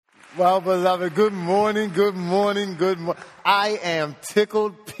Well, beloved, good morning, good morning, good morning. I am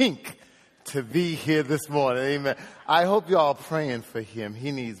tickled pink to be here this morning. Amen. I hope you all are praying for him.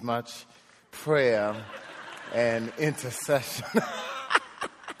 He needs much prayer and intercession.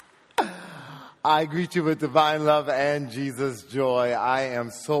 I greet you with divine love and Jesus' joy. I am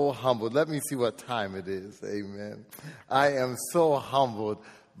so humbled. Let me see what time it is. Amen. I am so humbled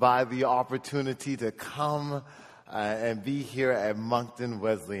by the opportunity to come and be here at Moncton,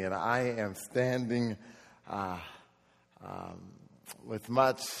 Wesleyan. I am standing with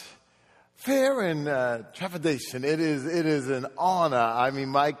much fear and trepidation. It is an honor. I mean,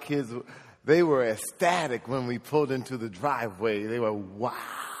 my kids, they were ecstatic when we pulled into the driveway. They were, wow.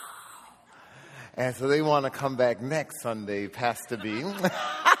 And so they want to come back next Sunday, Pastor B.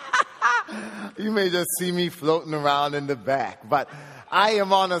 You may just see me floating around in the back, but I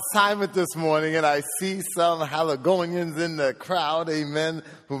am on assignment this morning, and I see some Haligonians in the crowd, amen,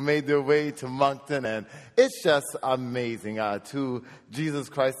 who made their way to Moncton, and it's just amazing. To Jesus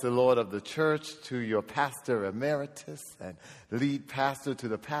Christ, the Lord of the church, to your pastor emeritus and lead pastor, to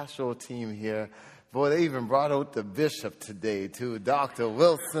the pastoral team here. Boy, they even brought out the bishop today, to Dr.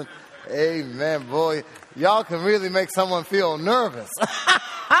 Wilson. Amen, boy. Y'all can really make someone feel nervous.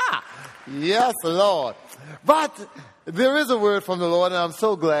 Yes, Lord. But there is a word from the Lord, and I'm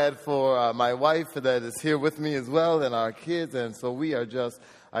so glad for my wife that is here with me as well, and our kids. And so we are just,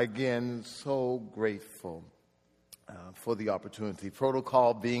 again, so grateful for the opportunity.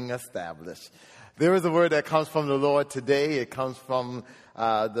 Protocol being established. There is a word that comes from the Lord today. It comes from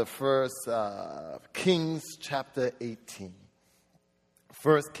the first Kings chapter 18.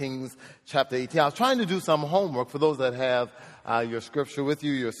 1 Kings chapter 18. I was trying to do some homework for those that have your scripture with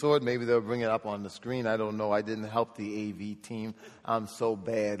you, your sword. Maybe they'll bring it up on the screen. I don't know. I didn't help the AV team. I'm so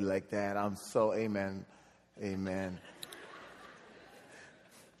bad like that. I'm so, amen. Amen.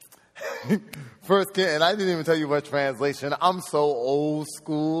 First King, and I didn't even tell you what translation. I'm so old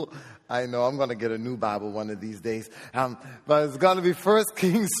school. I know I'm going to get a new Bible one of these days. But it's going to be 1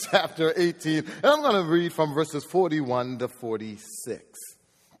 Kings chapter 18. And I'm going to read from verses 41 to 46.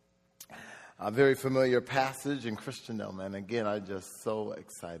 A very familiar passage in Christendom. And again, I'm just so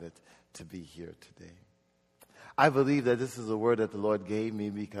excited to be here today. I believe that this is a word that the Lord gave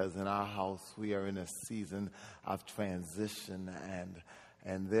me because in our house we are in a season of transition.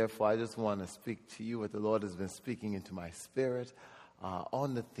 And therefore, I just want to speak to you what the Lord has been speaking into my spirit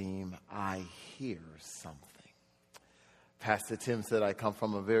on the theme, I hear something. Pastor Tim said I come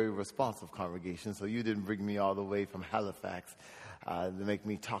from a very responsive congregation, so you didn't bring me all the way from Halifax to make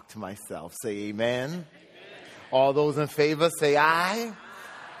me talk to myself. Say amen. Amen. All those in favor, say aye.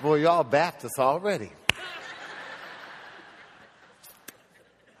 Boy, y'all Baptists already.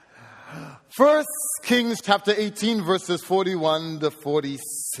 1 Kings chapter 18, verses 41 to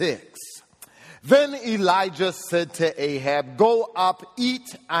 46. Then Elijah said to Ahab, go up,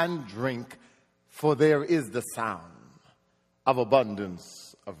 eat and drink, for there is the sound of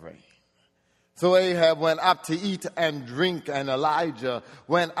abundance of rain. So Ahab went up to eat and drink, and Elijah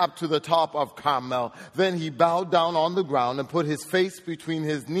went up to the top of Carmel. Then he bowed down on the ground and put his face between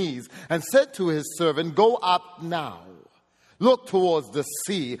his knees and said to his servant, go up now, look towards the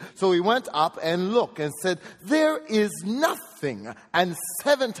sea. So he went up and looked and said, there is nothing. And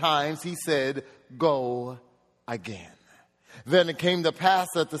 7 times he said, go again. Then it came to pass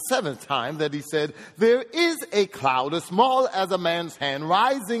at the 7th time that he said, there is a cloud as small as a man's hand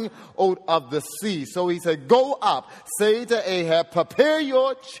rising out of the sea. So he said, go up, say to Ahab, prepare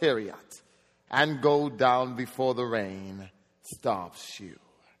your chariot and go down before the rain stops you.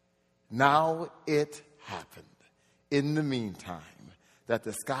 Now it happened in the meantime that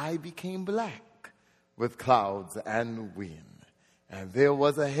the sky became black with clouds and wind, and there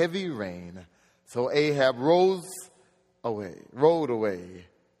was a heavy rain. So Ahab rode away,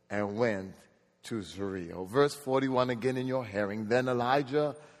 and went to Jezreel. Verse 41 again in your hearing. Then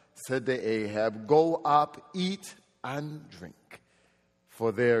Elijah said to Ahab, go up, eat and drink,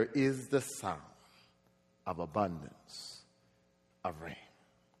 for there is the sound of abundance of rain.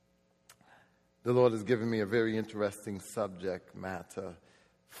 The Lord has given me a very interesting subject matter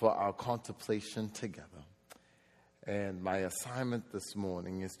for our contemplation together. And my assignment this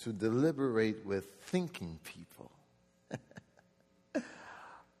morning is to deliberate with thinking people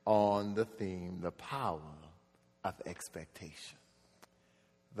on the theme, the power of expectation.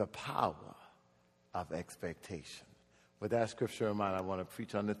 The power of expectation. With that scripture in mind, I want to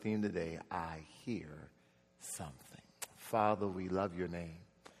preach on the theme today, I hear something. Father, we love your name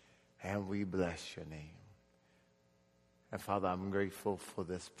and we bless your name. And Father, I'm grateful for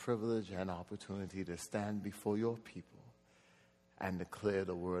this privilege and opportunity to stand before your people and declare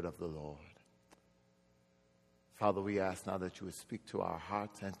the word of the Lord. Father, we ask now that you would speak to our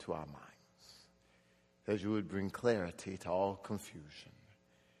hearts and to our minds, that you would bring clarity to all confusion,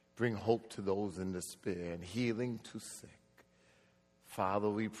 bring hope to those in despair, and healing to sick. Father,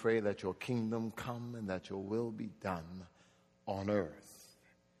 we pray that your kingdom come and that your will be done on earth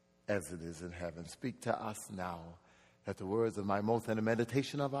as it is in heaven. Speak to us now, that the words of my mouth and the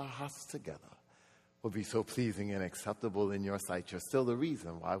meditation of our hearts together will be so pleasing and acceptable in your sight. You're still the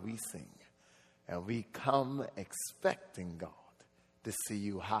reason why we sing. And we come expecting, God, to see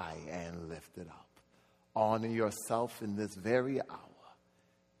you high and lifted up. Honor yourself in this very hour.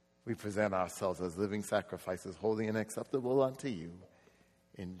 We present ourselves as living sacrifices, holy and acceptable unto you.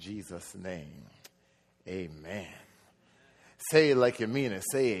 In Jesus' name, amen. Say it like you mean it.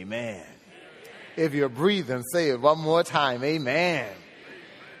 Say amen. Amen. If you're breathing, say it one more time. Amen.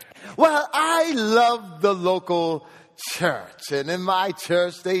 Well, I love the local church. And in my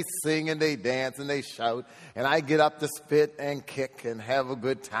church, they sing and they dance and they shout. And I get up to spit and kick and have a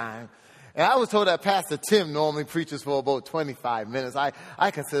good time. And I was told that Pastor Tim normally preaches for about 25 minutes.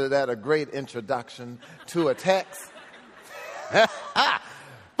 I consider that a great introduction to a text.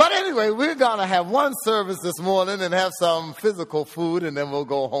 But anyway, we're going to have one service this morning and have some physical food, and then we'll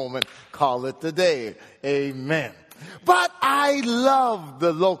go home and call it the day. Amen. But I love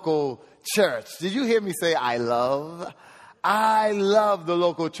the local church. Did you hear me say I love? I love the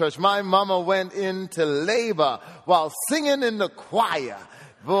local church. My mama went into labor while singing in the choir.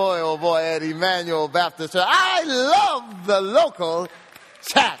 Boy, oh boy, at Emmanuel Baptist Church. I love the local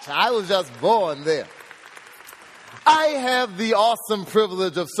church. I was just born there. I have the awesome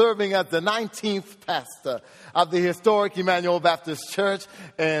privilege of serving as the 19th pastor of the historic Emmanuel Baptist Church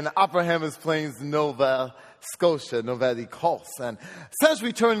in Upper Hammers Plains, Nova Scotia, Nouvelle-Écosse. And since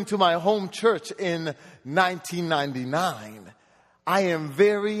returning to my home church in 1999, I am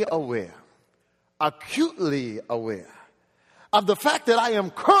very aware, acutely aware, of the fact that I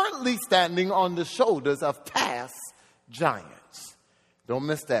am currently standing on the shoulders of past giants. Don't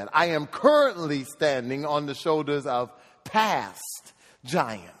miss that. I am currently standing on the shoulders of past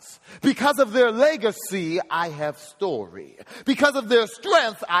giants. Because of their legacy, I have story. Because of their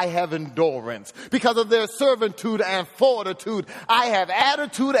strength, I have endurance. Because of their servitude and fortitude, I have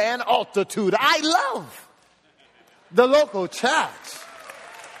attitude and altitude. I love the local church.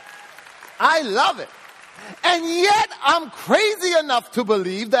 I love it. And yet, I'm crazy enough to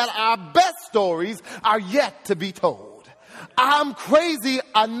believe that our best stories are yet to be told. I'm crazy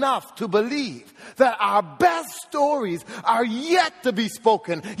enough to believe that our best stories are yet to be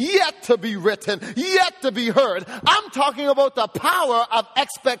spoken, yet to be written, yet to be heard. I'm talking about the power of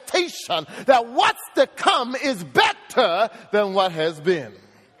expectation, that what's to come is better than what has been.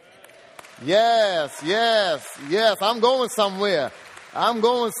 Yes. I'm going somewhere.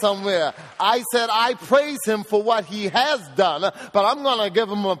 I said I praise him for what he has done, but I'm going to give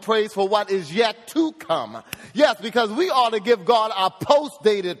him a praise for what is yet to come. Yes, because we ought to give God a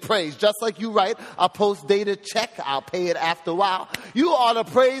post-dated praise. Just like you write a post-dated check, I'll pay it after a while. You ought to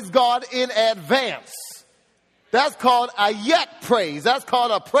praise God in advance. That's called a yet praise. That's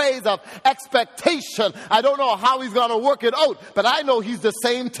called a praise of expectation. I don't know how he's going to work it out, but I know he's the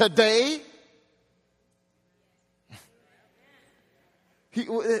same today.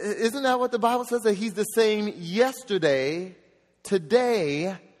 Isn't that what the Bible says? That he's the same yesterday,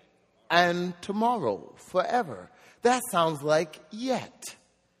 today, and tomorrow, forever. That sounds like yet.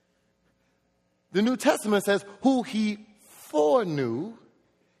 The New Testament says, who he foreknew,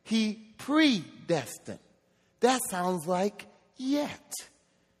 he predestined. That sounds like yet.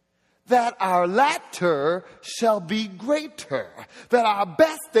 That our latter shall be greater. That our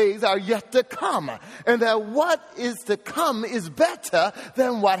best days are yet to come. And that what is to come is better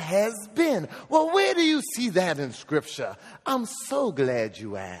than what has been. Well, where do you see that in Scripture? I'm so glad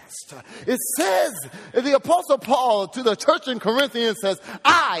you asked. It says, the Apostle Paul to the church in Corinthians says,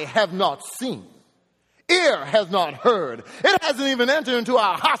 I have not seen. Ear has not heard. It hasn't even entered into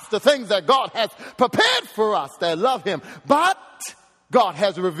our hearts the things that God has prepared for us that love him. But God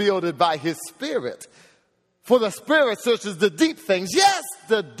has revealed it by his Spirit. For the Spirit searches the deep things. Yes,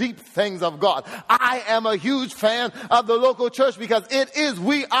 the deep things of God. I am a huge fan of the local church because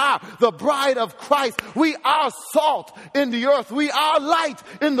we are the bride of Christ. We are salt in the earth. We are light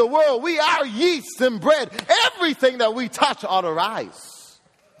in the world. We are yeast and bread. Everything that we touch ought to rise.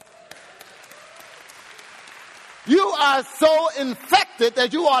 You are so infected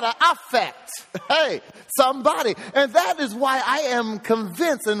that you ought to affect, hey, somebody. And that is why I am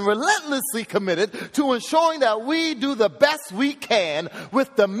convinced and relentlessly committed to ensuring that we do the best we can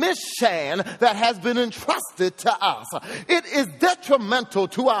with the mission that has been entrusted to us. It is detrimental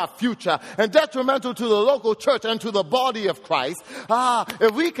to our future and detrimental to the local church and to the body of Christ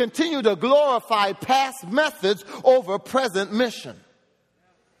if we continue to glorify past methods over present mission.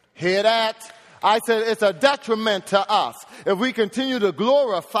 Hear that? I said it's a detriment to us if we continue to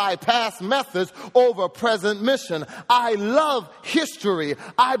glorify past methods over present mission. I love history.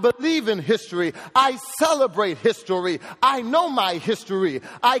 I believe in history. I celebrate history. I know my history.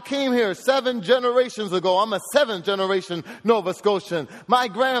 I came here 7 generations ago. I'm a 7th generation Nova Scotian. My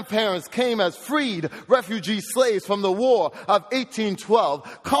grandparents came as freed refugee slaves from the War of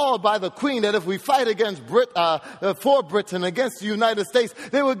 1812, called by the Queen that if we fight against for Britain, against the United States,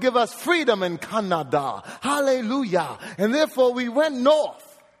 they would give us freedom and Canada. Hallelujah. And therefore we went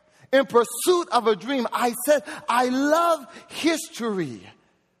north in pursuit of a dream. I said, I love history.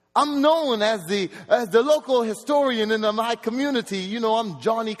 I'm known as the local historian in my community. You know, I'm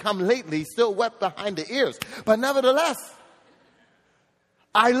Johnny come lately, still wet behind the ears. But nevertheless,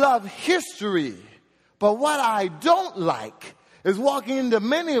 I love history. But what I don't like is walking into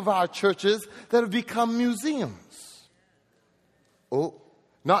many of our churches that have become museums. Oh.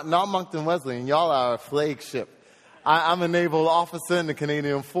 Not Moncton, Wesleyan. Y'all are a flagship. I'm a naval officer in the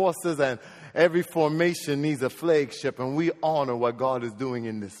Canadian Forces, and every formation needs a flagship, and we honor what God is doing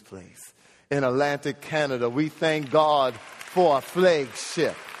in this place. In Atlantic Canada, we thank God for a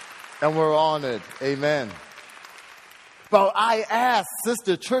flagship, and we're honored. Amen. But I ask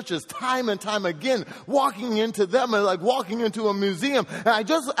sister churches time and time again, walking into them and like walking into a museum. And I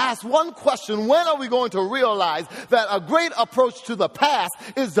just ask one question: when are we going to realize that a great approach to the past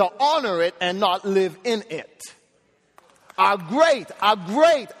is to honor it and not live in it? A great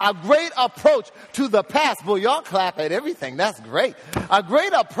approach to the past. Well, y'all clap at everything. That's great. A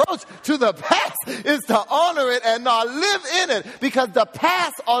great approach to the past is to honor it and not live in it, because the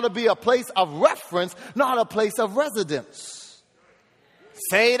past ought to be a place of reference, not a place of residence.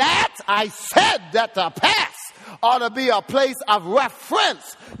 Say that. I said that the past ought to be a place of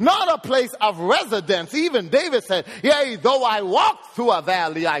reference, not a place of residence. Even David said, yea, though I walk through a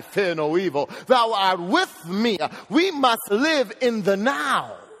valley, I fear no evil. Thou art with me. We must live in the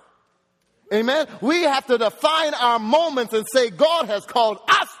now. Amen. We have to define our moments and say, God has called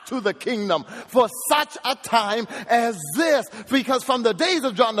us to the kingdom for such a time as this. Because from the days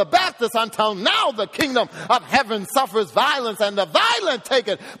of John the Baptist until now, the kingdom of heaven suffers violence, and the violent take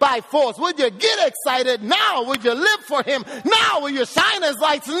it by force. Would you get excited now? Would you live for him now? Will you shine as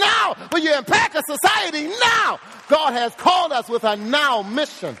lights now? Will you impact a society now? God has called us with a now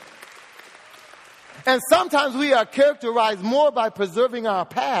mission. And sometimes we are characterized more by preserving our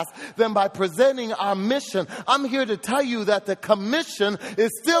past than by presenting our mission. I'm here to tell you that the commission is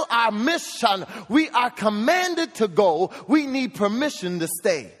still our mission. We are commanded to go. We need permission to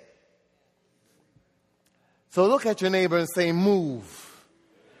stay. So look at your neighbor and say, move.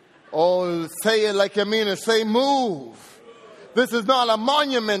 Oh, say it like you mean it. Say, move. This is not a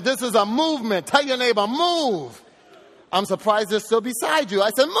monument. This is a movement. Tell your neighbor, move. I'm surprised they're still beside you. I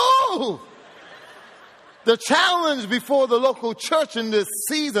said, move. The challenge before the local church in this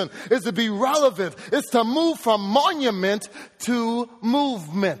season is to be relevant. It's to move from monument to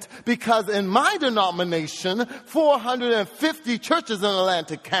movement. Because in my denomination, 450 churches in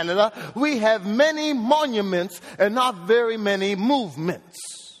Atlantic Canada, we have many monuments and not very many movements.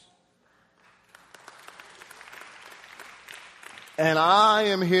 And I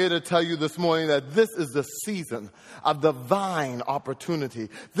am here to tell you this morning that this is the season of divine opportunity.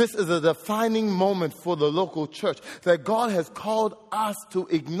 This is a defining moment for the local church, that God has called us to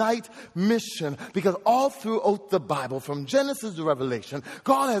ignite mission. Because all throughout the Bible, from Genesis to Revelation,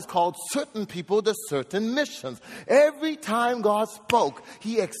 God has called certain people to certain missions. Every time God spoke,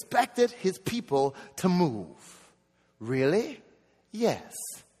 he expected his people to move. Really? Yes.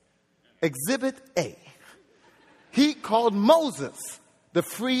 Exhibit A. He called Moses to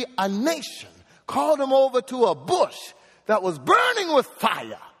free a nation, called him over to a bush that was burning with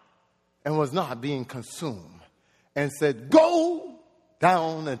fire and was not being consumed, and said, go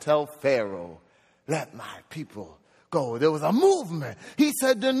down and tell Pharaoh, let my people go. There was a movement. He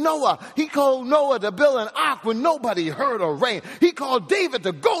said to Noah, he called Noah to build an ark when nobody heard or rain. He called David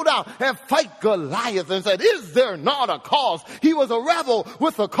to go down and fight Goliath and said, is there not a cause? He was a rebel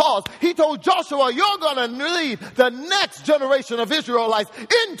with a cause. He told Joshua, you're going to lead the next generation of Israelites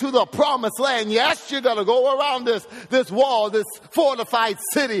into the promised land. Yes, you're going to go around this wall, this fortified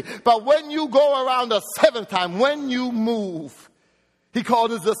city. But when you go around the seventh time, when you move, he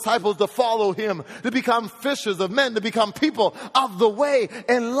called his disciples to follow him, to become fishers of men, to become people of the way.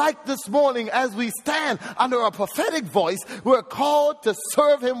 And like this morning, as we stand under a prophetic voice, we're called to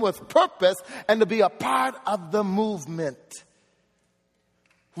serve him with purpose and to be a part of the movement.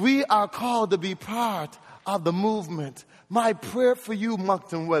 We are called to be part of the movement. My prayer for you,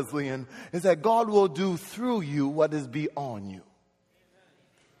 Moncton Wesleyan, is that God will do through you what is beyond you.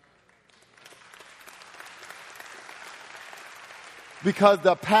 Because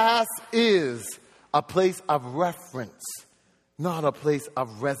the past is a place of reference, not a place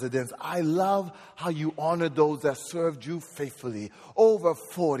of residence. I love how you honor those that served you faithfully over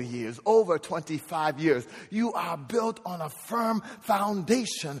 40 years, over 25 years. You are built on a firm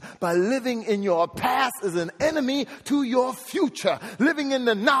foundation. By living in your past is an enemy to your future. Living in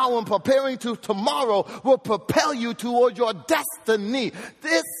the now and preparing to tomorrow will propel you toward your destiny.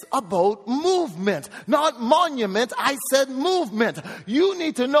 This about movement, not monument. I said movement. You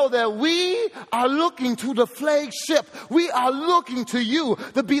need to know that we are looking to the flagship. We are looking to you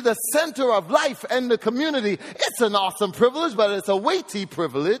to be the center of life and the community. It's an awesome privilege, but it's a weighty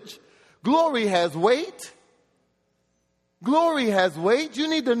privilege. Glory has weight. Glory has weight. You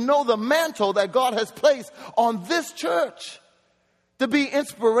need to know the mantle that God has placed on this church to be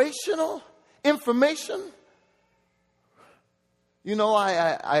inspirational, information. You know,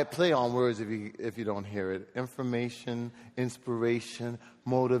 I play on words if you don't hear it. Information, inspiration,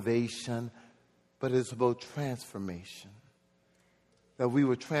 motivation. But it's about transformation. That we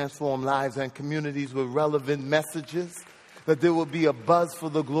would transform lives and communities with relevant messages. That there will be a buzz for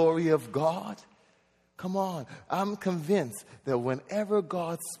the glory of God. Come on. I'm convinced that whenever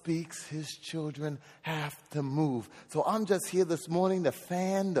God speaks, his children have to move. So I'm just here this morning to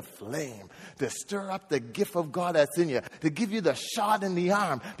fan the flame, to stir up the gift of God that's in you, to give you the shot in the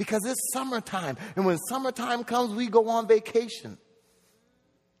arm, because it's summertime. And when summertime comes, we go on vacation.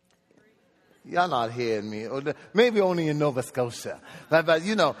 Y'all not hearing me. Or maybe only in Nova Scotia. But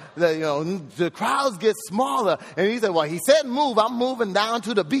the crowds get smaller. And he said, well, he said move. I'm moving down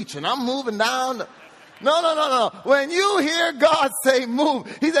to the beach. And I'm moving down. No. When you hear God say move,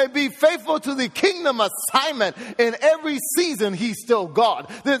 he said be faithful to the kingdom assignment. In every season, he's still God.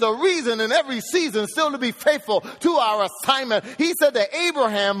 There's a reason in every season still to be faithful to our assignment. He said to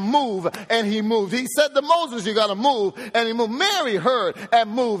Abraham, move, and he moved. He said to Moses, you got to move, and he moved. Mary heard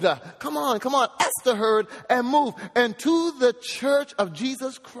and moved. Come on. Esther heard and moved. And to the church of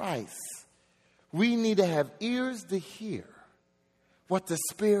Jesus Christ, we need to have ears to hear what the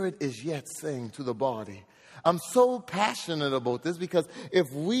Spirit is yet saying to the body. I'm so passionate about this because if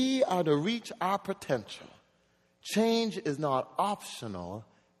we are to reach our potential, change is not optional,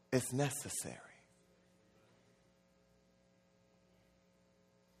 it's necessary.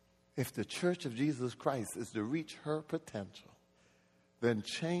 If the Church of Jesus Christ is to reach her potential, then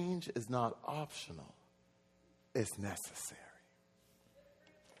change is not optional, it's necessary.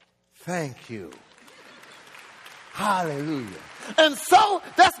 Thank you. Hallelujah. And so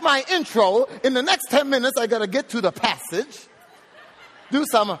that's my intro. In the next 10 minutes, I got to get to the passage. Do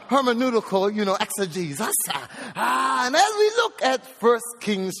some hermeneutical, exegesis. And as we look at 1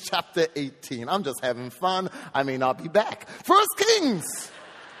 Kings chapter 18, I'm just having fun. I may not be back. 1 Kings.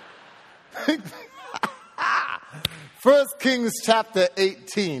 1 Kings chapter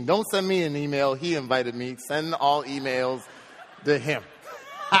 18. Don't send me an email. He invited me. Send all emails to him.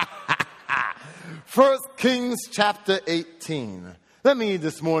 1 Kings chapter 18. Let me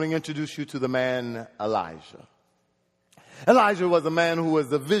this morning introduce you to the man Elijah. Elijah was a man who was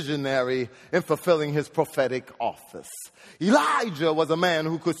a visionary in fulfilling his prophetic office. Elijah was a man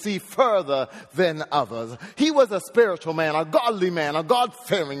who could see further than others. He was a spiritual man, a godly man, a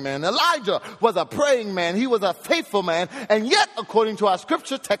God-fearing man. Elijah was a praying man. He was a faithful man. And yet, according to our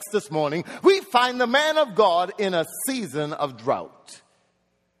scripture text this morning, we find the man of God in a season of drought.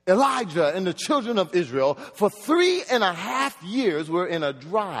 Elijah and the children of Israel for 3.5 years were in a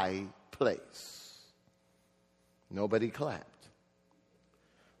dry place. Nobody clapped.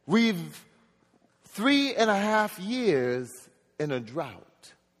 We've 3.5 years in a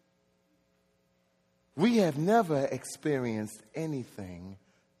drought. We have never experienced anything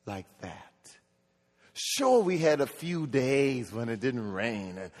like that. Sure, we had a few days when it didn't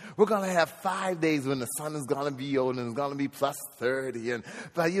rain, and we're going to have 5 days when the sun is going to be out and it's going to be plus 30,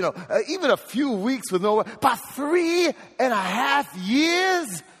 but even a few weeks with no rain, but 3.5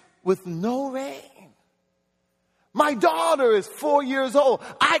 years with no rain. My daughter is 4 years old.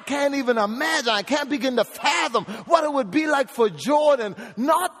 I can't even imagine, I can't begin to fathom what it would be like for Jordan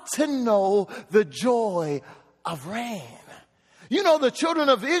not to know the joy of rain. You know, the children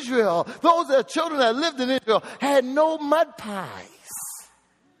of Israel, those are children that lived in Israel, had no mud pies.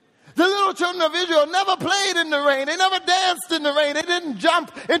 The little children of Israel never played in the rain. They never danced in the rain. They didn't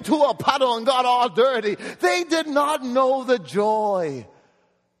jump into a puddle and got all dirty. They did not know the joy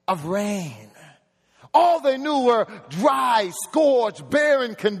of rain. All they knew were dry, scorched,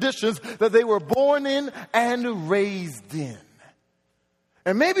 barren conditions that they were born in and raised in.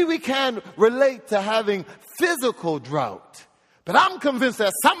 And maybe we can relate to having physical drought. But I'm convinced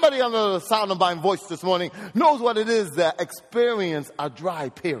that somebody under the sound of my voice this morning knows what it is that experience a dry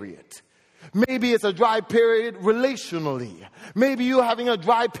period. Maybe it's a dry period relationally. Maybe you're having a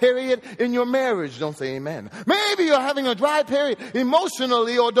dry period in your marriage. Don't say amen. Maybe you're having a dry period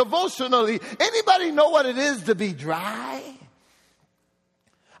emotionally or devotionally. Anybody know what it is to be dry?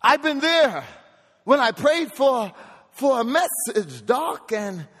 I've been there when I prayed for a message, Doc,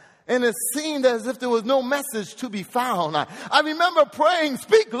 and it seemed as if there was no message to be found. I remember praying,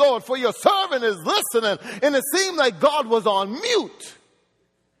 "Speak, Lord, for your servant is listening." And it seemed like God was on mute.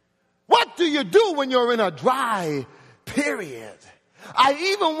 What do you do when you're in a dry period? I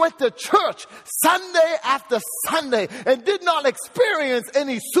even went to church Sunday after Sunday and did not experience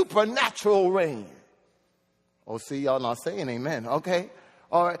any supernatural rain. Oh, see, y'all not saying amen, okay?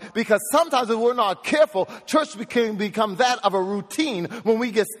 All right, because sometimes if we're not careful, church can become that of a routine when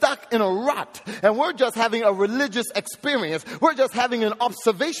we get stuck in a rut and we're just having a religious experience. We're just having an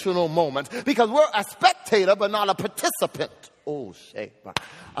observational moment because we're a spectator but not a participant. Oh, shit.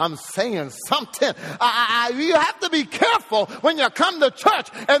 I'm saying something. You have to be careful when you come to church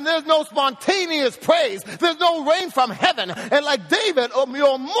and there's no spontaneous praise. There's no rain from heaven. And like David,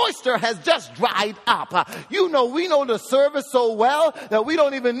 your moisture has just dried up. We know the service so well that we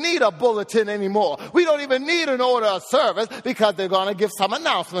don't even need a bulletin anymore. We don't even need an order of service because they're going to give some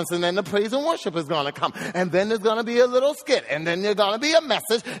announcements and then the praise and worship is going to come. And then there's going to be a little skit and then there's going to be a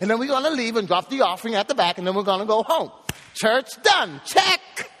message and then we're going to leave and drop the offering at the back and then we're going to go home. Church done. Check.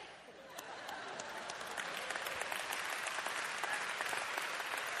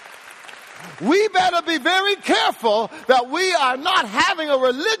 We better be very careful that we are not having a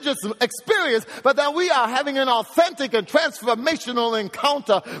religious experience, but that we are having an authentic and transformational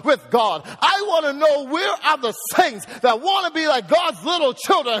encounter with God. I want to know where are the saints that want to be like God's little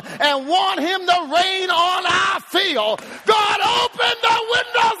children and want Him to reign on our field. God, open the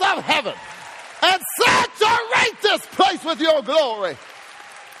windows of heaven and saturate this place with your glory.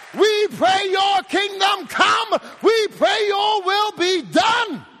 We pray your kingdom come. We pray your will be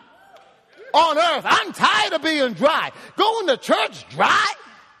done on earth. I'm tired of being dry. Going to church dry.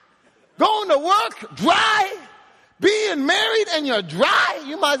 Going to work dry. Being married and you're dry.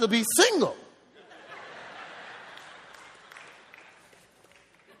 You might as well be single.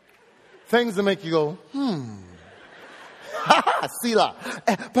 Things that make you go, Selah.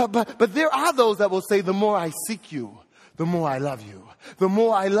 But there are those that will say, the more I seek you, the more I love you. The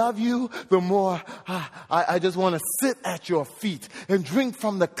more I love you, the more I just want to sit at your feet and drink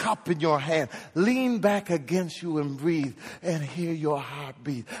from the cup in your hand. Lean back against you and breathe and hear your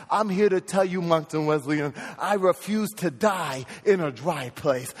heartbeat. I'm here to tell you, Moncton Wesleyan, I refuse to die in a dry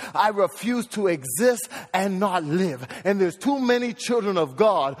place. I refuse to exist and not live. And there's too many children of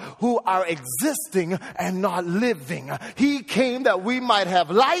God who are existing and not living. He came that we might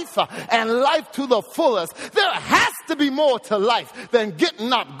have life and life to the fullest. There has to be more to life than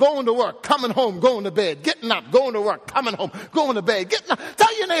getting up, going to work, coming home, going to bed, getting up, going to work, coming home, going to bed, getting up.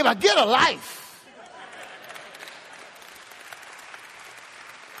 Tell your neighbor, get a life.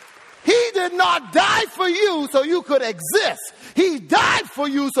 He did not die for you so you could exist. He died for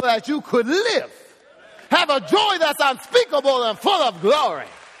you so that you could live. Have a joy that's unspeakable and full of glory.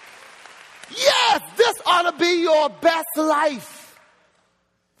 Yes, this ought to be your best life.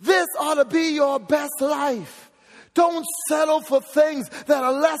 This ought to be your best life. Don't settle for things that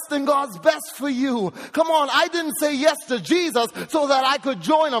are less than God's best for you. Come on, I didn't say yes to Jesus so that I could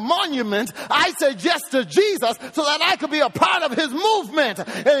join a monument. I said yes to Jesus so that I could be a part of His movement.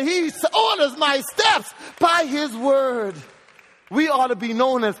 And He orders my steps by His word. We ought to be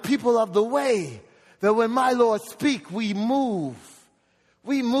known as people of the way. That when my Lord speaks, we move.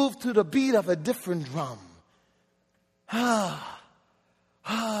 We move to the beat of a different drum.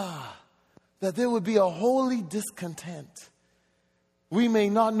 that there would be a holy discontent. We may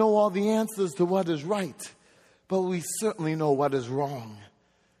not know all the answers to what is right, but we certainly know what is wrong.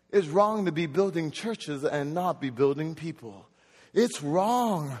 It's wrong to be building churches and not be building people. It's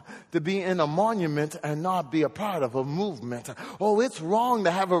wrong to be in a monument and not be a part of a movement. Oh, it's wrong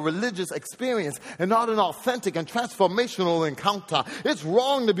to have a religious experience and not an authentic and transformational encounter. It's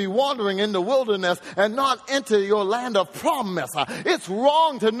wrong to be wandering in the wilderness and not enter your land of promise. It's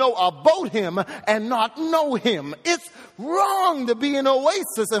wrong to know about him and not know him. It's wrong to be an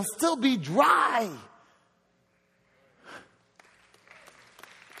oasis and still be dry.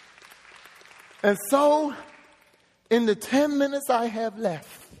 And so, in the 10 minutes I have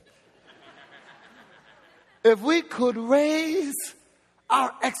left, if we could raise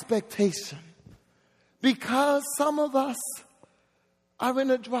our expectation, because some of us are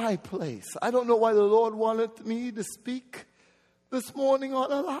in a dry place. I don't know why the Lord wanted me to speak this morning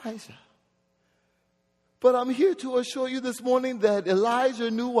on Elijah. But I'm here to assure you this morning that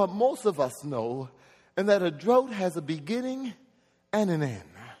Elijah knew what most of us know, and that a drought has a beginning and an end.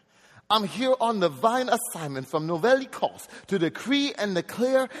 I'm here on divine assignment from Novelli Coast to decree and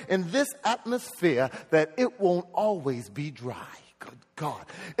declare in this atmosphere that it won't always be dry. Good God.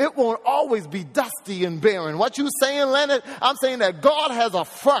 It won't always be dusty and barren. What you saying, Lennett? I'm saying that God has a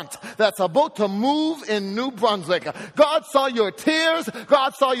front that's about to move in New Brunswick. God saw your tears.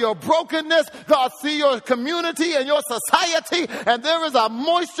 God saw your brokenness. God see your community and your society. And there is a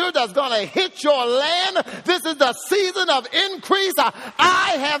moisture that's going to hit your land. This is the season of increase.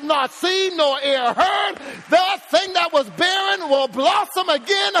 I have not seen nor ear heard. That thing that was barren will blossom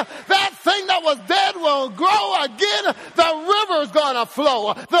again. That thing that was dead will grow again. The river's going to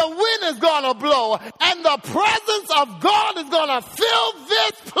flow. The wind is going to blow. And the presence of God is going to fill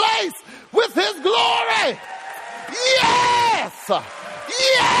this place with his glory. Yes!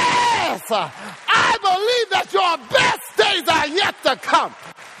 Yes! I believe that your best days are yet to come.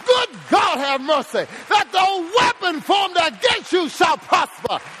 Good God have mercy. That the weapon formed against you shall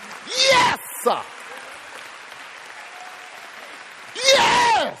prosper. Yes!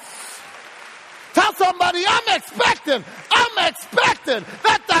 Yes! Tell somebody, I'm expecting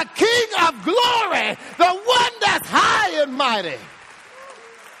that the King of glory, the one that's high and mighty.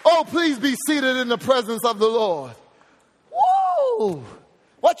 Oh, please be seated in the presence of the Lord. Woo!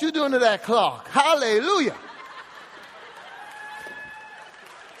 What you doing to that clock? Hallelujah.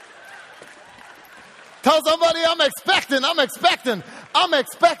 Tell somebody, I'm expecting.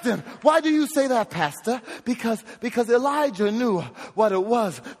 Why do you say that, Pastor? Because Elijah knew what it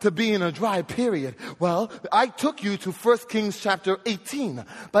was to be in a dry period. Well, I took you to 1 Kings chapter 18.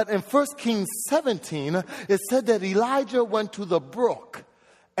 But in 1 Kings 17, it said that Elijah went to the brook,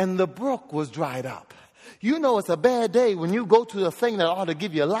 and the brook was dried up. You know it's a bad day when you go to the thing that ought to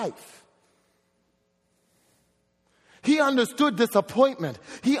give you life. He understood disappointment.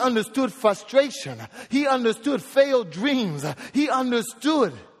 He understood frustration. He understood failed dreams. He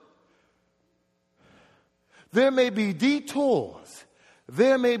understood there may be detours.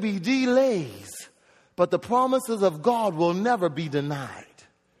 There may be delays. But the promises of God will never be denied.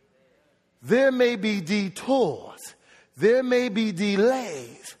 There may be detours. There may be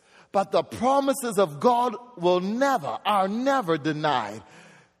delays. But the promises of God are never denied.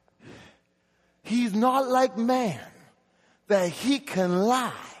 He's not like man, that he can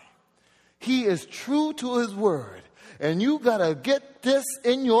lie. He is true to his word. And you got to get this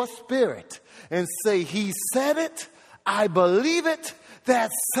in your spirit and say, he said it, I believe it,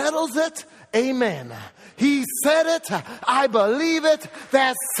 that settles it, amen. He said it, I believe it,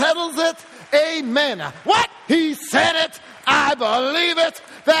 that settles it, amen. What? He said it, I believe it,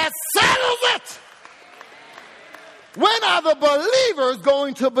 that settles it. When are the believers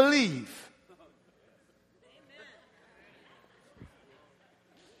going to believe?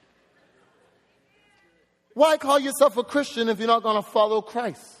 Why call yourself a Christian if you're not going to follow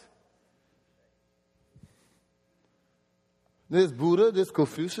Christ? There's Buddha, there's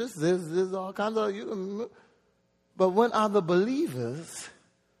Confucius, there's all kinds of... But when are the believers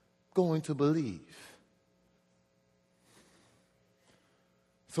going to believe?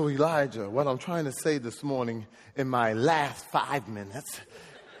 So Elijah, what I'm trying to say this morning in my last 5 minutes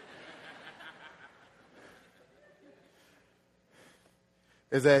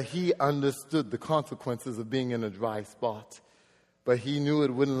is that he understood the consequences of being in a dry spot, but he knew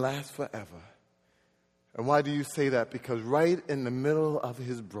it wouldn't last forever. And why do you say that? Because right in the middle of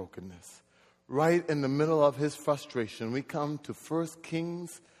his brokenness, right in the middle of his frustration, we come to 1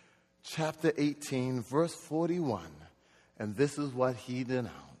 Kings chapter 18, verse 41, and this is what he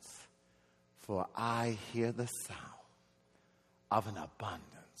denounced. For I hear the sound of an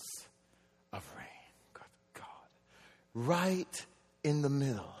abundance of right in the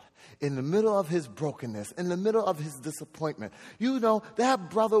middle of his brokenness, in the middle of his disappointment. You know,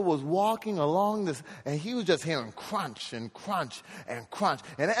 that brother was walking along this, and he was just hearing crunch and crunch and crunch.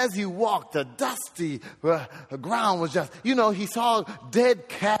 And as he walked, the dusty ground was just, you know, he saw dead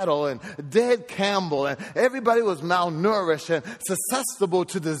cattle and dead camel, and everybody was malnourished and susceptible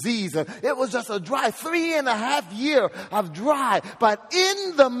to disease. And it was just a dry 3.5 years of dry. But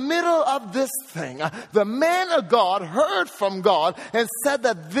in the middle of this thing, the man of God heard from God and said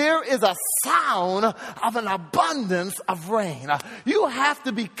that there is a sound of an abundance of rain. You have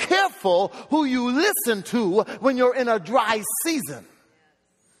to be careful who you listen to when you're in a dry season.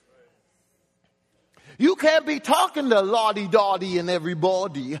 You can't be talking to lottie-dottie and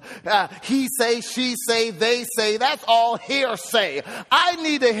everybody. He say, she say, they say. That's all hearsay. I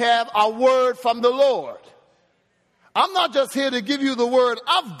need to have a word from the Lord. I'm not just here to give you the word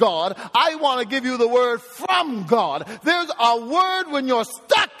of God. I want to give you the word from God. There's a word when you're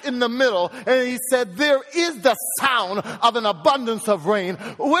stuck in the middle. And he said, there is the sound of an abundance of rain.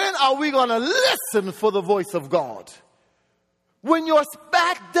 When are we going to listen for the voice of God? When you're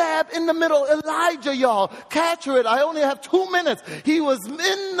smack dab in the middle. Elijah, y'all, capture it. I only have 2 minutes. He was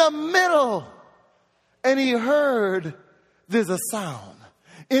in the middle. And he heard there's a sound.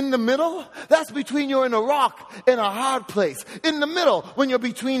 In the middle, that's between you're in a rock and a hard place. In the middle, when you're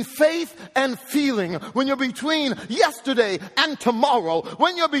between faith and feeling. When you're between yesterday and tomorrow.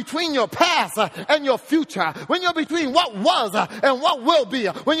 When you're between your past and your future. When you're between what was and what will be.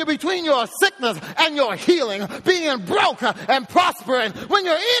 When you're between your sickness and your healing. Being broke and prospering. When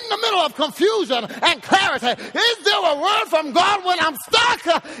you're in the middle of confusion and clarity. Is there a word from God when I'm stuck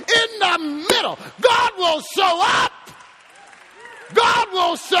in the middle? God will show up. God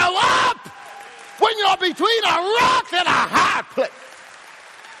will show up when you're between a rock and a hard place.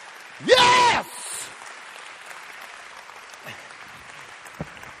 Yes!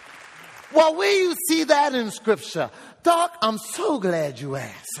 Well, where you see that in Scripture? Doc, I'm so glad you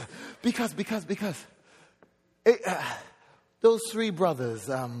asked. Because those 3 brothers,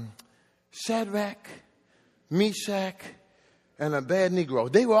 Shadrach, Meshach, and Abednego,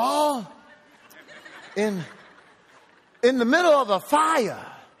 they were all in the middle of a fire.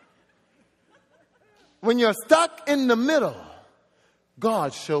 When you're stuck in the middle,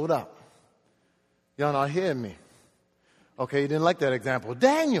 God showed up. Y'all not hearing me? Okay, you didn't like that example.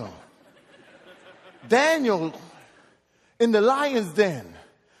 Daniel in the lion's den,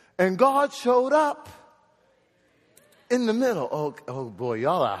 and God showed up in the middle. Oh boy,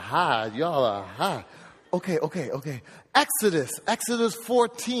 y'all are high. Okay. Exodus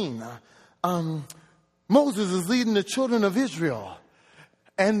 14. Moses is leading the children of Israel.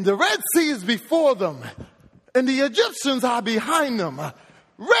 And the Red Sea is before them. And the Egyptians are behind them.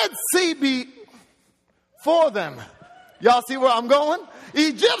 Red Sea before them. Y'all see where I'm going?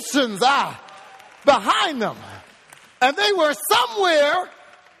 Egyptians are behind them. And they were somewhere.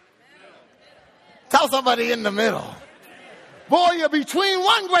 Tell somebody in the middle. Boy, you're between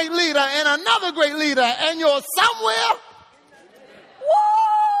one great leader and another great leader. And you're somewhere.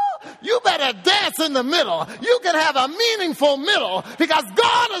 You better dance in the middle. You can have a meaningful middle because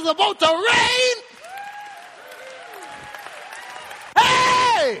God is about to reign.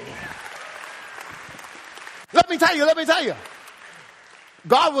 Hey! Let me tell you.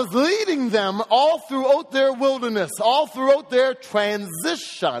 God was leading them all throughout their wilderness, all throughout their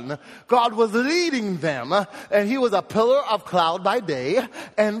transition. God was leading them, and he was a pillar of cloud by day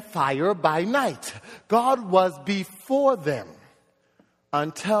and fire by night. God was before them.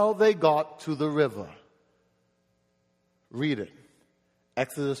 Until they got to the river. Read it.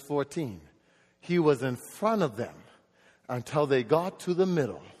 Exodus 14. He was in front of them until they got to the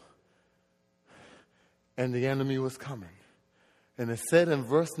middle. And the enemy was coming. And it said in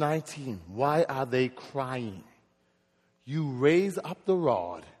verse 19, why are they crying? You raise up the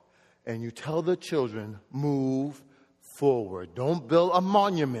rod and you tell the children, move forward. Don't build a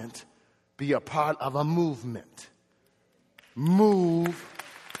monument. Be a part of a movement. Move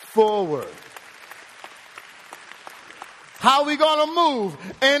forward. How are we going to move?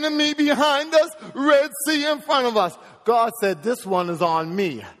 Enemy behind us, Red Sea in front of us. God said, this one is on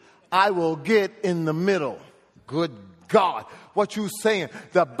me. I will get in the middle. Good God. What you saying?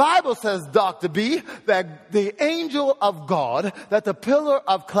 The Bible says, Dr. B, that the angel of God, that the pillar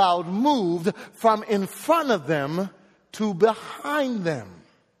of cloud moved from in front of them to behind them.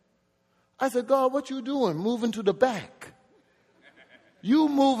 I said, God, what you doing? Moving to the back. You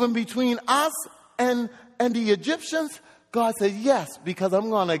moving between us and the Egyptians? God said, yes, because I'm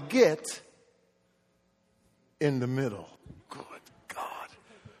going to get in the middle. Good God.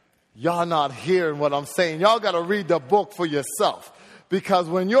 Y'all not hearing what I'm saying. Y'all got to read the book for yourself. Because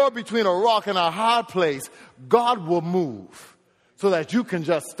when you're between a rock and a hard place, God will move so that you can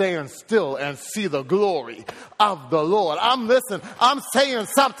just stand still and see the glory of the Lord. I'm saying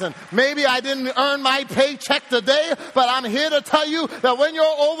something. Maybe I didn't earn my paycheck today, but I'm here to tell you that when you're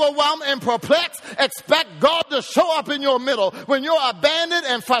overwhelmed and perplexed, expect God to show up in your middle. When you're abandoned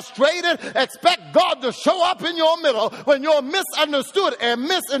and frustrated, expect God to show up in your middle. When you're misunderstood and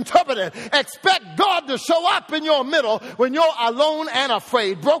misinterpreted, expect God to show up in your middle. When you're alone and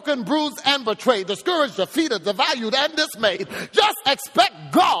afraid, broken, bruised, and betrayed, discouraged, defeated, devalued, and dismayed, just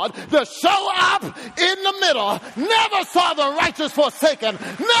expect God to show up in the middle. Never saw the righteous forsaken.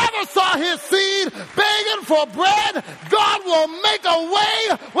 Never saw his seed begging for bread. God will make a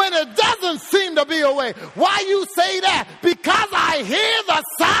way when it doesn't seem to be a way. Why you say that? Because I hear the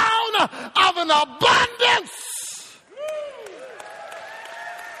sound of an abundance.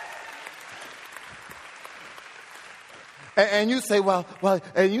 And you say, well,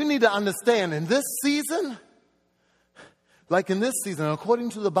 and you need to understand in this season, like in this season, according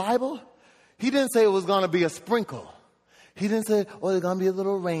to the Bible, he didn't say it was going to be a sprinkle. He didn't say, there's going to be a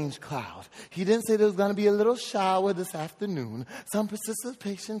little rain cloud. He didn't say there was going to be a little shower this afternoon, some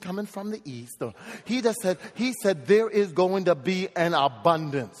precipitation coming from the east. He said there is going to be an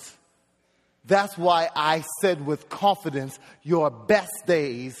abundance. That's why I said with confidence, your best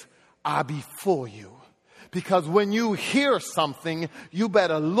days are before you. Because when you hear something, you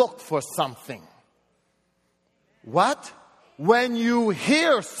better look for something. What? When you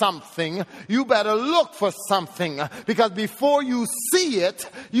hear something, you better look for something. Because before you see it,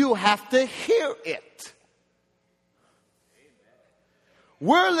 you have to hear it.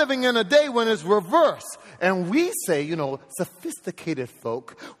 We're living in a day when it's reverse. And we say, sophisticated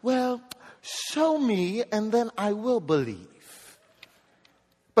folk, well, show me and then I will believe.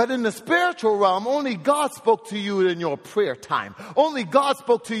 But in the spiritual realm, only God spoke to you in your prayer time. Only God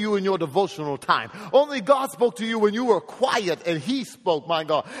spoke to you in your devotional time. Only God spoke to you when you were quiet and he spoke, my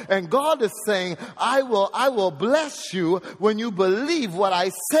God. And God is saying, I will bless you when you believe what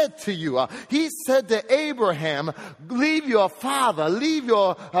I said to you. He said to Abraham, leave your father, leave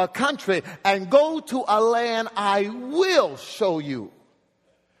your country and go to a land I will show you.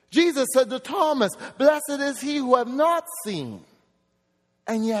 Jesus said to Thomas, blessed is he who have not seen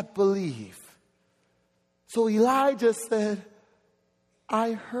and yet believe. So Elijah said,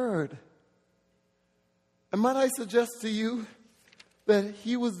 I heard. And might I suggest to you that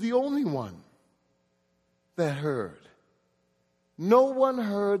he was the only one that heard. No one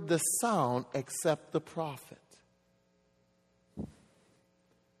heard the sound except the prophet.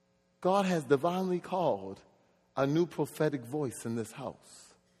 God has divinely called a new prophetic voice in this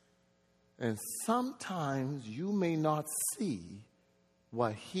house. And sometimes you may not see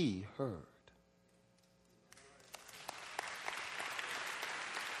what he heard.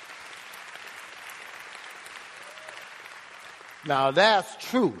 Now that's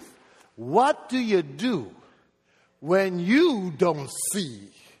truth. What do you do when you don't see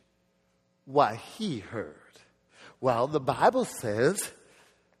what he heard? Well, the Bible says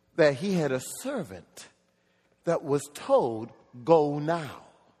that he had a servant that was told, go now.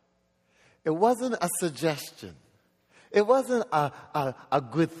 It wasn't a suggestion. It wasn't a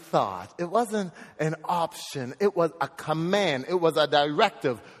good thought. It wasn't an option. It was a command. It was a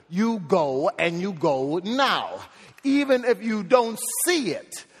directive. You go and you go now. Even if you don't see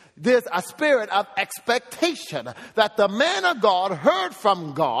it, there's a spirit of expectation that the man of God heard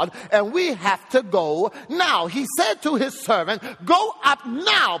from God and we have to go now. He said to his servant, go up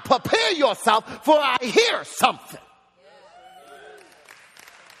now, prepare yourself for I hear something.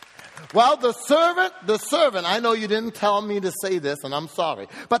 Well, the servant, I know you didn't tell me to say this, and I'm sorry.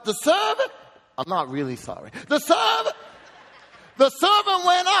 But the servant, I'm not really sorry. The servant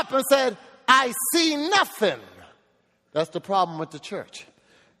went up and said, I see nothing. That's the problem with the church.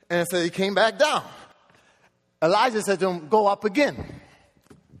 And so he came back down. Elijah said to him, go up again.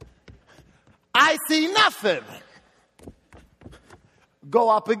 I see nothing. Go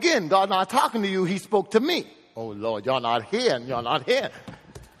up again. God not talking to you, he spoke to me. Oh, Lord, you're not here, and you're not here.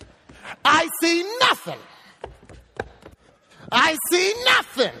 I see nothing. I see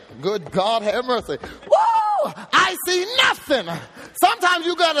nothing. Good God, have mercy. Woo! I see nothing. Sometimes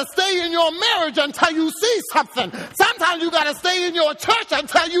you got to stay in your marriage until you see something. Sometimes you got to stay in your church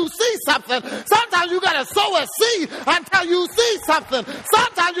until you see something. Sometimes you got to sow a seed until you see something.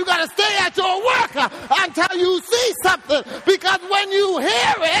 Sometimes you got to stay at your work until you see something. Because when you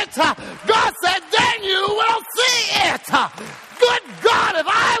hear it, God said, then you will see it. Good God, if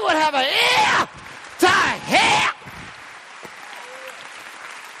I would have an ear to hear.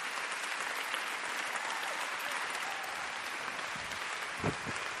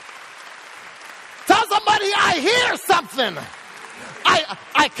 Tell somebody I hear something.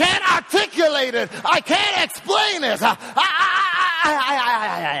 I can't articulate it. I can't explain it.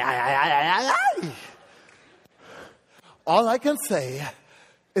 All I can say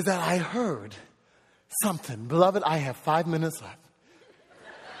is that I heard something. Beloved, I have 5 minutes left.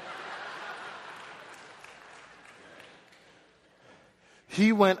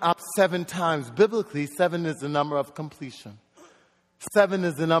 He went up 7 times. Biblically, 7 is the number of completion. 7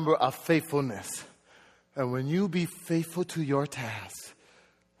 is the number of faithfulness. And when you be faithful to your task,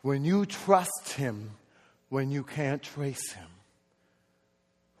 when you trust him, when you can't trace him.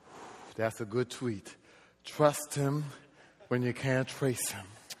 That's a good tweet. Trust him when you can't trace him.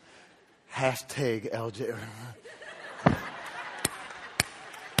 Hashtag LJ.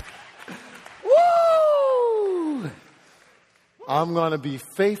 Woo! I'm going to be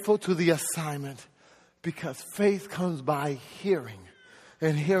faithful to the assignment because faith comes by hearing.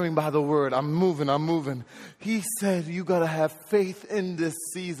 And hearing by the word. I'm moving. He said you got to have faith in this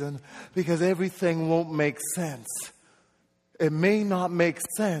season because everything won't make sense. It may not make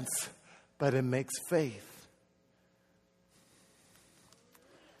sense, but it makes faith.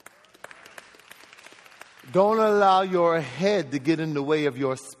 Don't allow your head to get in the way of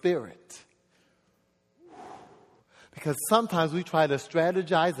your spirit. Because sometimes we try to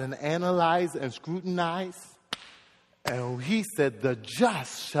strategize and analyze and scrutinize. And he said, the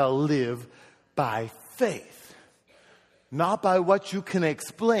just shall live by faith. Not by what you can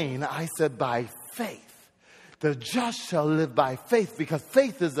explain. I said by faith. The just shall live by faith. Because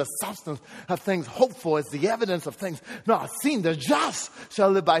faith is the substance of things hoped for. It's the evidence of things not seen. The just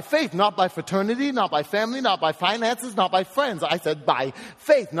shall live by faith. Not by fraternity, not by family, not by finances, not by friends. I said by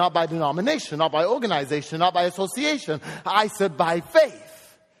faith. Not by denomination, not by organization, not by association. I said by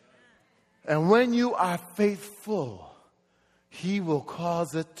faith. And when you are faithful, he will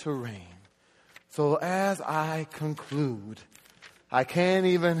cause it to rain. So as I conclude, I can't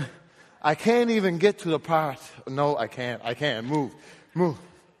even get to the part. No, I can't. Move.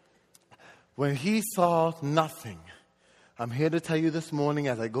 When he saw nothing, I'm here to tell you this morning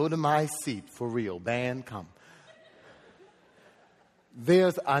as I go to my seat, for real, band, come.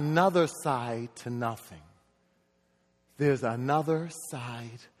 There's another side to nothing. There's another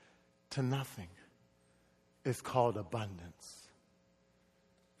side to nothing. It's called abundance.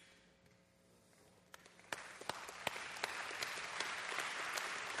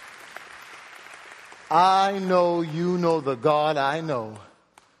 I know you know the God I know.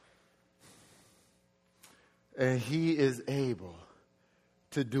 And he is able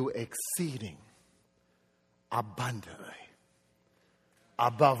to do exceeding abundantly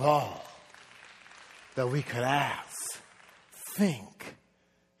above all that we could ask, think,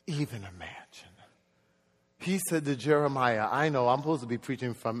 even imagine. He said to Jeremiah, I know I'm supposed to be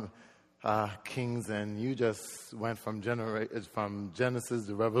preaching from Kings, and you just went from Genesis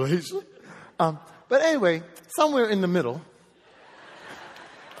to Revelation. But anyway, somewhere in the middle,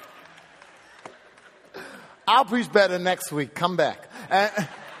 I'll preach better next week. Come back.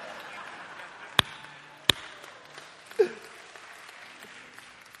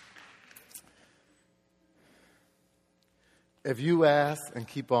 If you ask and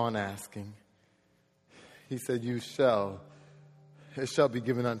keep on asking, he said, it shall be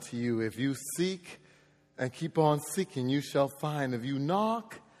given unto you. If you seek and keep on seeking, you shall find. If you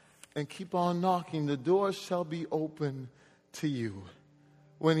knock and keep on knocking, the door shall be open to you.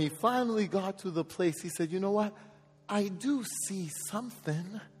 When he finally got to the place, he said, you know what? I do see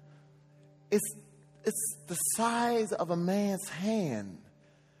something. It's the size of a man's hand.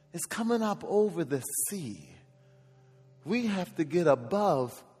 It's coming up over the sea. We have to get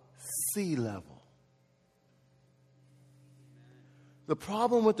above sea level. The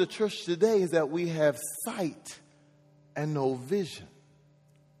problem with the church today is that we have sight and no vision.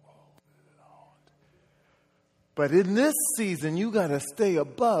 But in this season, you got to stay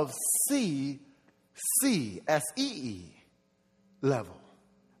above sea, S-E-E level.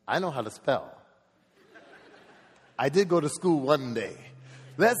 I know how to spell. I did go to school one day.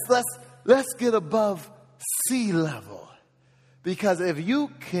 Let's get above sea level. Because if you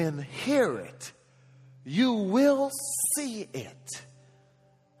can hear it, you will see it.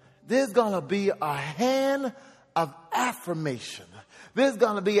 There's going to be a hand of affirmation. There's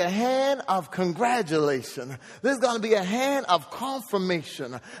going to be a hand of congratulation. There's going to be a hand of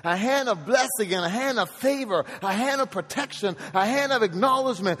confirmation, a hand of blessing, and a hand of favor, a hand of protection, a hand of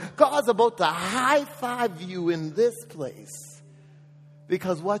acknowledgement. God's about to high five you in this place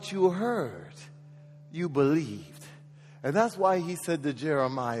because what you heard, you believed. And that's why he said to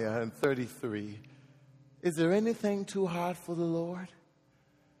Jeremiah in 33, is there anything too hard for the Lord?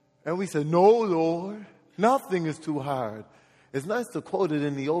 And we say, no, Lord, nothing is too hard. It's nice to quote it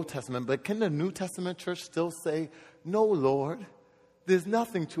in the Old Testament, but can the New Testament church still say, no, Lord, there's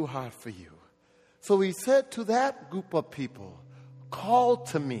nothing too hard for you? So he said to that group of people, call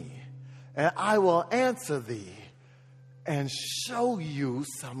to me, and I will answer thee and show you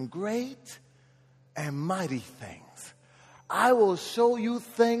some great and mighty things. I will show you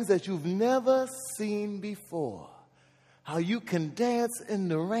things that you've never seen before. How you can dance in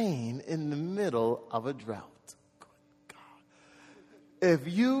the rain in the middle of a drought. Good God. If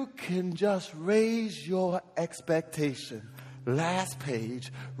you can just raise your expectation. Last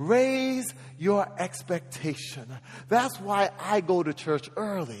page. Raise your expectation. That's why I go to church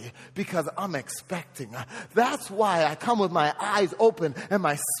early, because I'm expecting. That's why I come with my eyes open and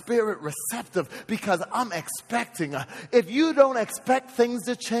my spirit receptive, because I'm expecting. If you don't expect things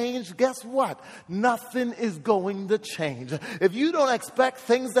to change, guess what? Nothing is going to change. If you don't expect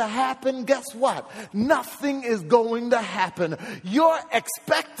things to happen, guess what? Nothing is going to happen. Your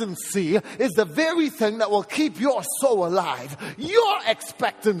expectancy is the very thing that will keep your soul alive. Your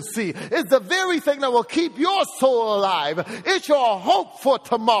expectancy is the very thing that will keep your soul alive. It's your hope for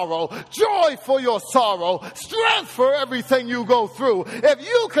tomorrow, joy for your sorrow, strength for everything you go through. If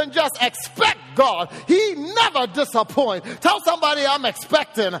you can just expect God, He never disappoints. Tell somebody, I'm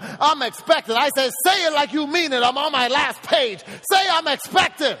expecting. I'm expecting. I say it like you mean it. I'm on my last page. Say, I'm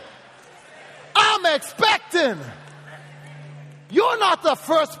expecting. I'm expecting. You're not the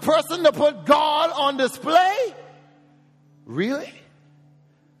first person to put God on display. Really?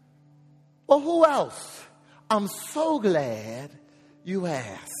 Well, who else? I'm so glad you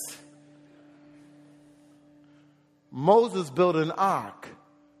asked. Moses built an ark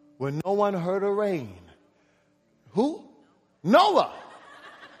when no one heard a rain. Who? Noah.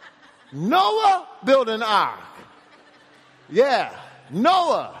 Noah built an ark. Yeah,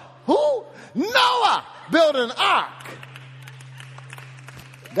 Noah. Who? Noah built an ark.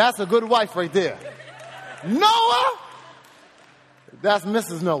 That's a good wife right there. Noah. That's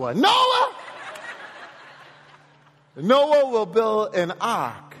Mrs. Noah. Noah will build an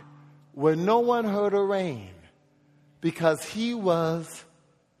ark where no one heard a rain, because he was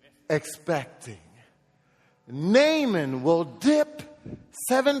expecting. Naaman will dip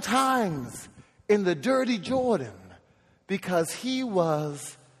 7 times in the dirty Jordan because he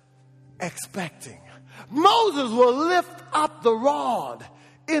was expecting. Moses will lift up the rod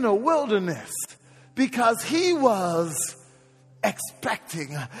in a wilderness because he was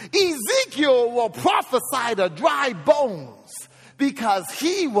expecting. Ezekiel will prophesy to dry bones because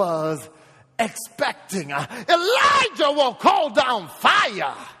he was expecting. Elijah will call down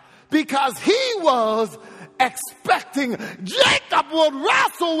fire because he was expecting. Jacob would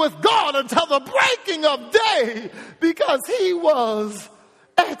wrestle with God until the breaking of day because he was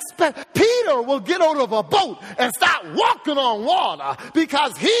Peter will get out of a boat and start walking on water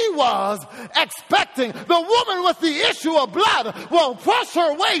because he was expecting. The woman with the issue of blood will push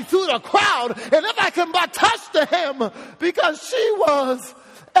her way through the crowd, and if I can but touch the hem, because she was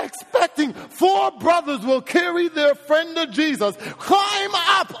expecting. 4 brothers will carry their friend to Jesus, climb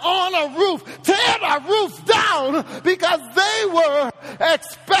up on a roof, tear the roof down because they were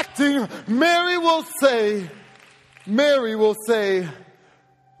expecting. Mary will say,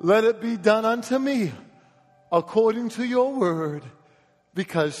 let it be done unto me according to your word,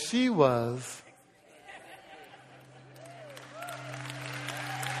 because she was.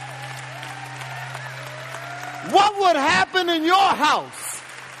 What would happen in your house?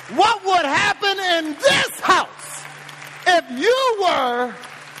 What would happen in this house if you were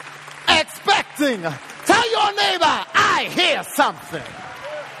expecting? Tell your neighbor, I hear something.